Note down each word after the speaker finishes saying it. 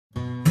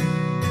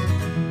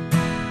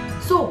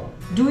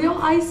Do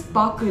your eyes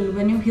sparkle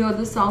when you hear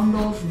the sound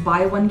of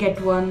buy one get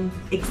one,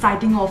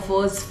 exciting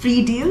offers,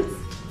 free deals?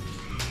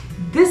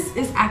 This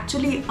is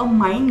actually a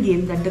mind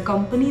game that the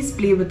companies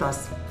play with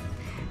us.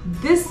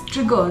 This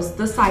triggers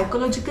the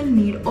psychological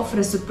need of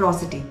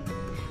reciprocity,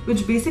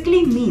 which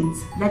basically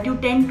means that you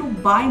tend to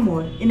buy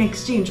more in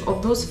exchange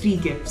of those free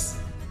gifts.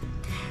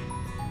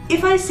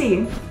 If I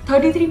say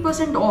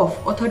 33%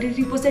 off or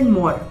 33%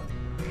 more,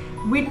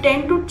 we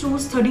tend to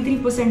choose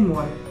 33%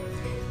 more.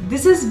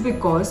 This is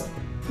because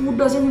who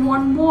doesn't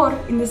want more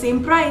in the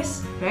same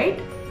price,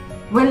 right?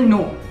 Well,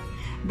 no.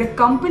 The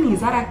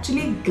companies are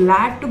actually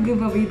glad to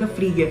give away the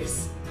free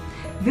gifts.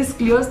 This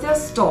clears their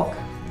stock,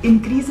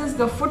 increases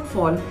the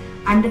footfall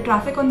and the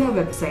traffic on their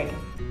website.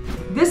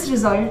 This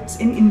results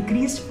in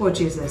increased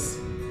purchases.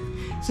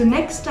 So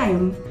next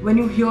time when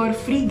you hear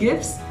free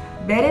gifts,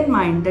 bear in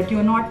mind that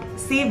you're not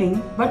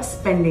saving but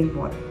spending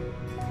more.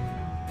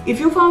 If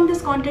you found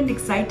this content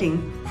exciting,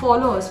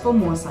 follow us for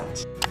more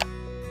such.